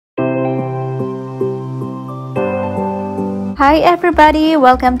Hi everybody,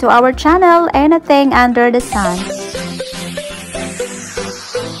 welcome to our channel, A-NATH-ing under the sun.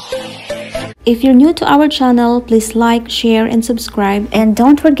 If you're new to our channel, please like, share, and subscribe. And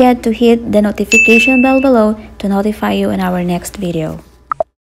don't forget to hit the notification bell below to notify you in our next video.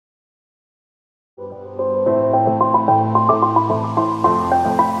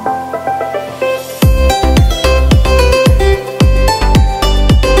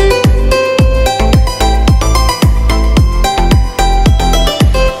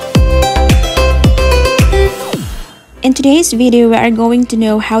 In today's video, we are going to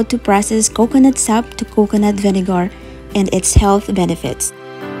know how to process coconut sap to coconut vinegar and its health benefits.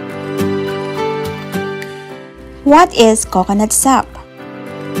 What is coconut sap?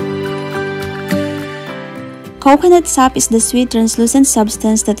 Coconut sap is the sweet translucent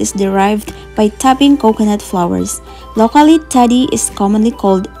substance that is derived by tapping coconut flowers. Locally, toddy is commonly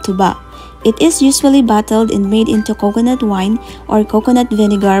called tuba. It is usually bottled and made into coconut wine or coconut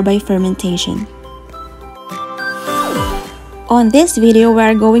vinegar by fermentation. On this video, we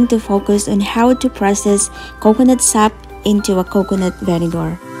are going to focus on how to process coconut sap into a coconut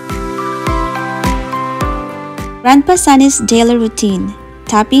vinegar. Grandpa Sunny's daily routine: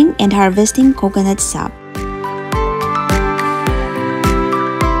 tapping and harvesting coconut sap.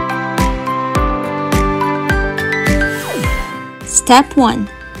 Step 1.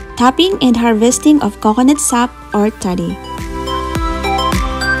 Tapping and harvesting of coconut sap or toddy.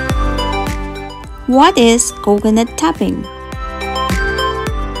 What is coconut tapping?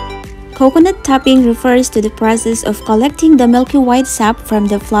 Coconut tapping refers to the process of collecting the milky white sap from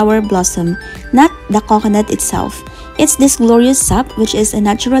the flower blossom, not the coconut itself. It's this glorious sap, which is a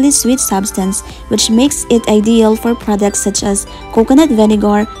naturally sweet substance, which makes it ideal for products such as coconut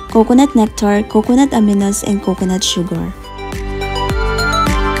vinegar, coconut nectar, coconut aminos, and coconut sugar.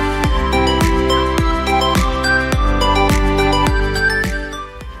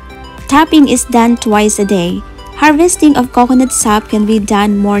 Tapping is done twice a day. Harvesting of coconut sap can be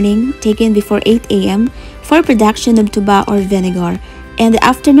done morning, taken before 8 a.m. for production of tuba or vinegar, and the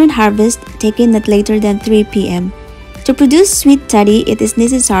afternoon harvest taken not later than 3 p.m. To produce sweet toddy, it is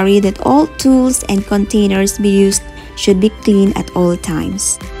necessary that all tools and containers be used should be clean at all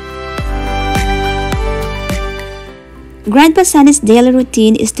times. Grandpa Sunny's daily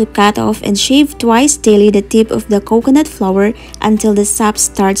routine is to cut off and shave twice daily the tip of the coconut flower until the sap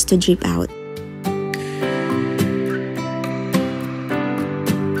starts to drip out.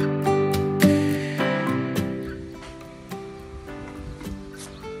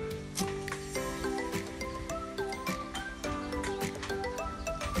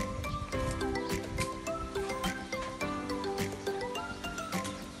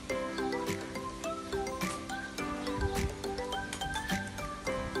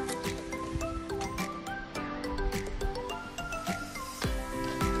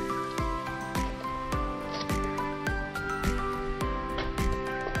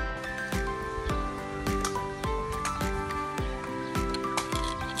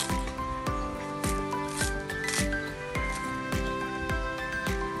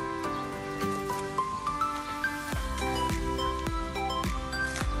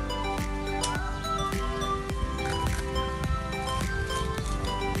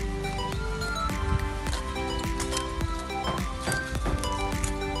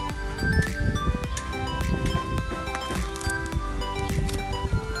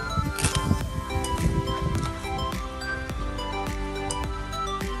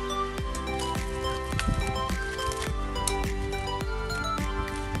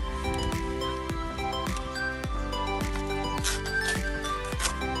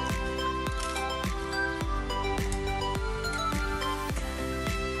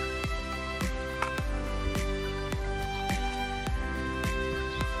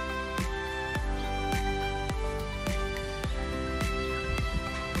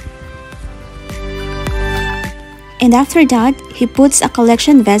 And after that, he puts a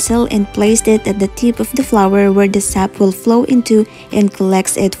collection vessel and placed it at the tip of the flower where the sap will flow into and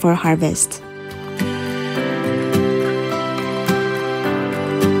collects it for harvest.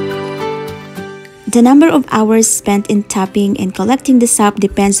 The number of hours spent in tapping and collecting the sap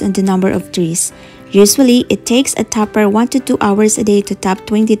depends on the number of trees. Usually, it takes a tapper 1 to 2 hours a day to tap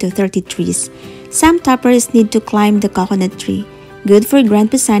 20 to 30 trees. Some tappers need to climb the coconut tree. Good for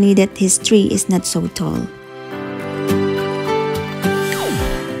Grandpa Sunny that his tree is not so tall.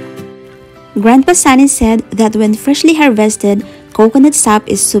 Grandpa Sunny said that when freshly harvested, coconut sap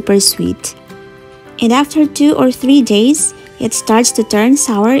is super sweet. And after 2 or 3 days, it starts to turn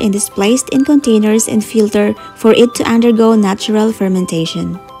sour and is placed in containers and filtered for it to undergo natural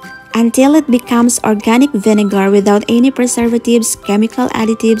fermentation. until it becomes organic vinegar without any preservatives, chemical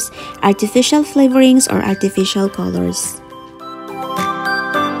additives, artificial flavorings, or artificial colors.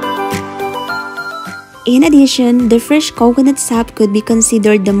 In addition, the fresh coconut sap could be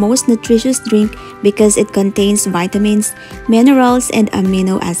considered the most nutritious drink because it contains vitamins, minerals, and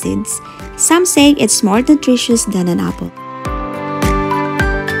amino acids. Some say it's more nutritious than an apple.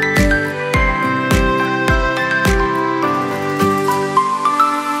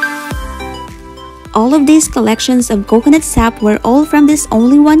 All of these collections of coconut sap were all from this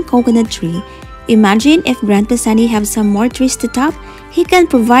only one coconut tree. Imagine if Grandpa Sunny have some more trees to top, he can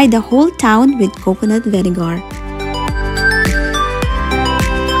provide the whole town with coconut vinegar.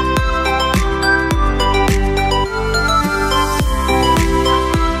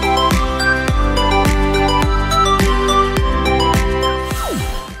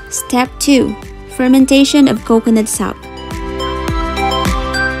 Step 2. Fermentation of coconut sap.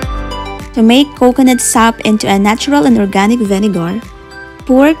 To make coconut sap into a natural and organic vinegar,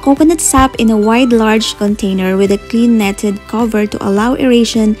 pour coconut sap in a wide large container with a clean netted cover to allow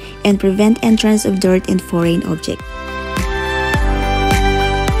aeration and prevent entrance of dirt and foreign objects.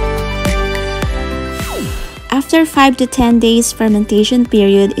 After 5 to 10 days fermentation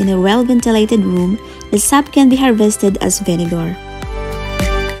period in a well-ventilated room, the sap can be harvested as vinegar.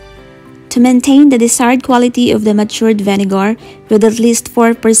 To maintain the desired quality of the matured vinegar with at least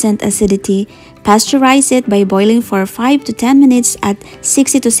 4% acidity, pasteurize it by boiling for 5 to 10 minutes at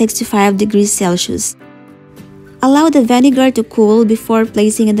 60 to 65 degrees Celsius. Allow the vinegar to cool before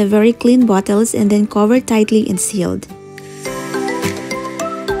placing in the very clean bottles and then cover tightly and sealed.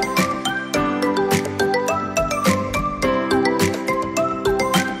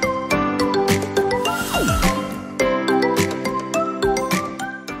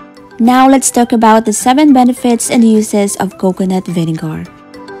 Now let's talk about the 7 benefits and uses of coconut vinegar.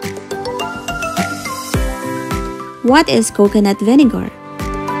 What is coconut vinegar?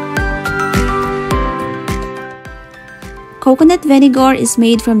 Coconut vinegar is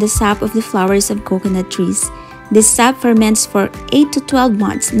made from the sap of the flowers of coconut trees. This sap ferments for 8 to 12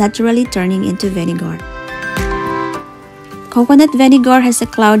 months, naturally turning into vinegar. Coconut vinegar has a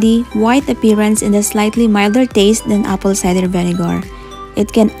cloudy, white appearance and a slightly milder taste than apple cider vinegar.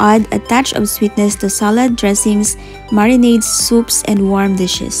 It can add a touch of sweetness to salad dressings, marinades, soups, and warm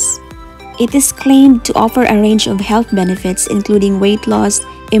dishes. It is claimed to offer a range of health benefits including weight loss,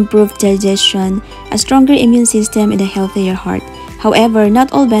 improved digestion, a stronger immune system, and a healthier heart. However,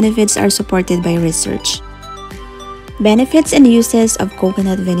 not all benefits are supported by research. Benefits and uses of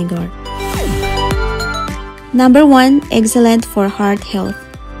coconut vinegar. Number 1. Excellent for heart health.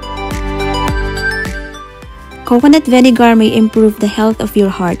 Coconut vinegar may improve the health of your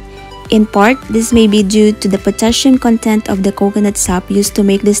heart. In part, this may be due to the potassium content of the coconut sap used to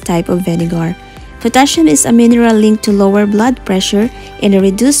make this type of vinegar. Potassium is a mineral linked to lower blood pressure and a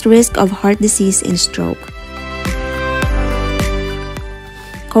reduced risk of heart disease and stroke.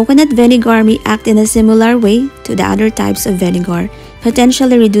 Coconut vinegar may act in a similar way to the other types of vinegar,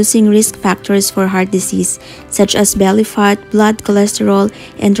 potentially reducing risk factors for heart disease such as belly fat, blood cholesterol,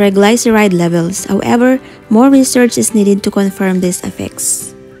 and triglyceride levels. However, more research is needed to confirm these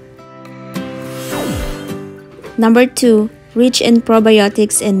effects. Number 2. Rich in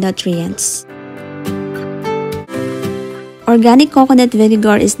probiotics and nutrients. Organic coconut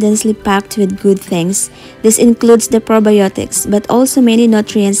vinegar is densely packed with good things. This includes the probiotics, but also many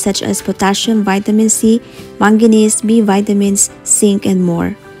nutrients such as potassium, vitamin C, manganese, B vitamins, zinc, and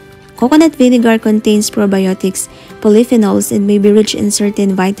more. Coconut vinegar contains probiotics, polyphenols, and may be rich in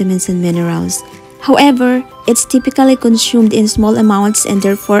certain vitamins and minerals. However, it's typically consumed in small amounts and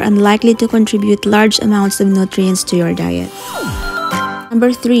therefore unlikely to contribute large amounts of nutrients to your diet.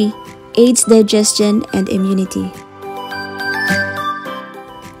 Number 3. Aids digestion and immunity.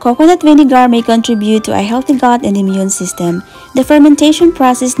 Coconut vinegar may contribute to a healthy gut and immune system. The fermentation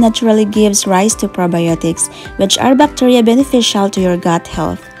process naturally gives rise to probiotics, which are bacteria beneficial to your gut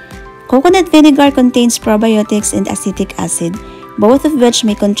health. Coconut vinegar contains probiotics and acetic acid, both of which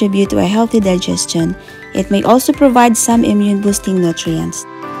may contribute to a healthy digestion. It may also provide some immune-boosting nutrients.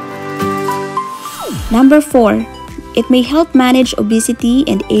 Number 4. It may help manage obesity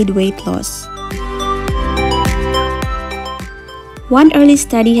and aid weight loss. One early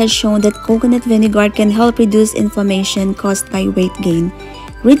study has shown that coconut vinegar can help reduce inflammation caused by weight gain.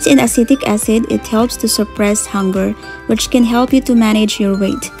 Rich in acetic acid, it helps to suppress hunger, which can help you to manage your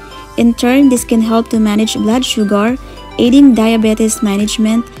weight. In turn, this can help to manage blood sugar, aiding diabetes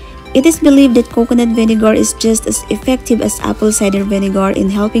management. It is believed that coconut vinegar is just as effective as apple cider vinegar in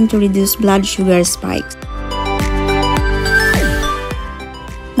helping to reduce blood sugar spikes.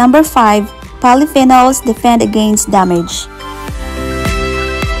 Number 5. Polyphenols defend against damage.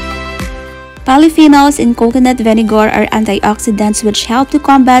 Polyphenols in coconut vinegar are antioxidants which help to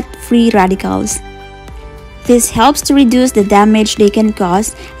combat free radicals. This helps to reduce the damage they can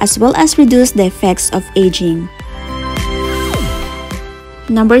cause as well as reduce the effects of aging.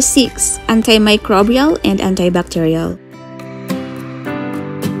 Number 6. Antimicrobial and antibacterial.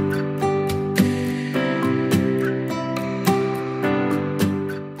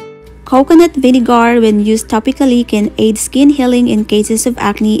 Coconut vinegar, when used topically, can aid skin healing in cases of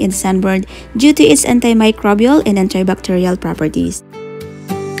acne and sunburn due to its antimicrobial and antibacterial properties.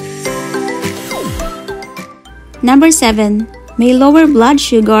 Number 7. May lower blood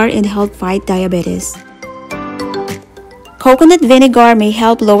sugar and help fight diabetes. Coconut vinegar may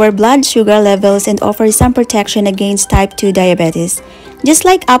help lower blood sugar levels and offer some protection against type 2 diabetes. Just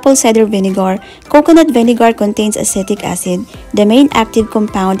like apple cider vinegar, coconut vinegar contains acetic acid, the main active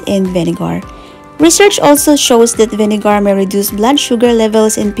compound in vinegar. Research also shows that vinegar may reduce blood sugar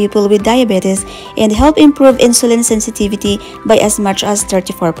levels in people with diabetes and help improve insulin sensitivity by as much as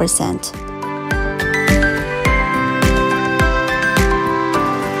 34%.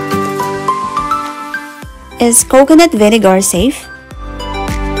 Is coconut vinegar safe?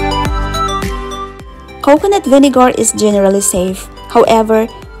 Coconut vinegar is generally safe. However,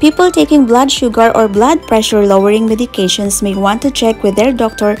 people taking blood sugar or blood pressure lowering medications may want to check with their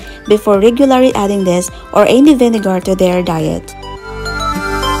doctor before regularly adding this or any vinegar to their diet.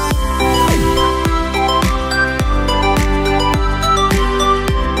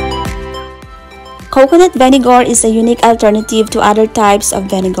 Coconut vinegar is a unique alternative to other types of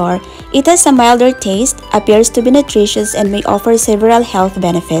vinegar. It has a milder taste, appears to be nutritious, and may offer several health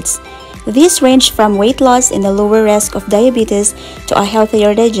benefits. These range from weight loss and a lower risk of diabetes to a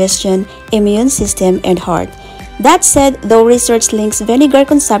healthier digestion, immune system, and heart. That said, though research links vinegar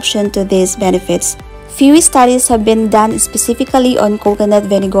consumption to these benefits, few studies have been done specifically on coconut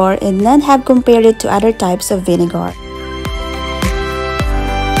vinegar and none have compared it to other types of vinegar.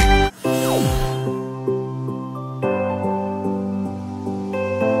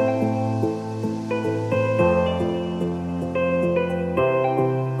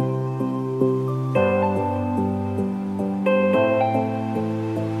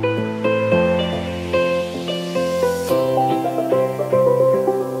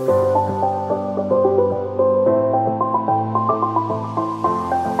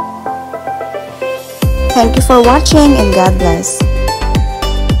 Thank you for watching and God bless.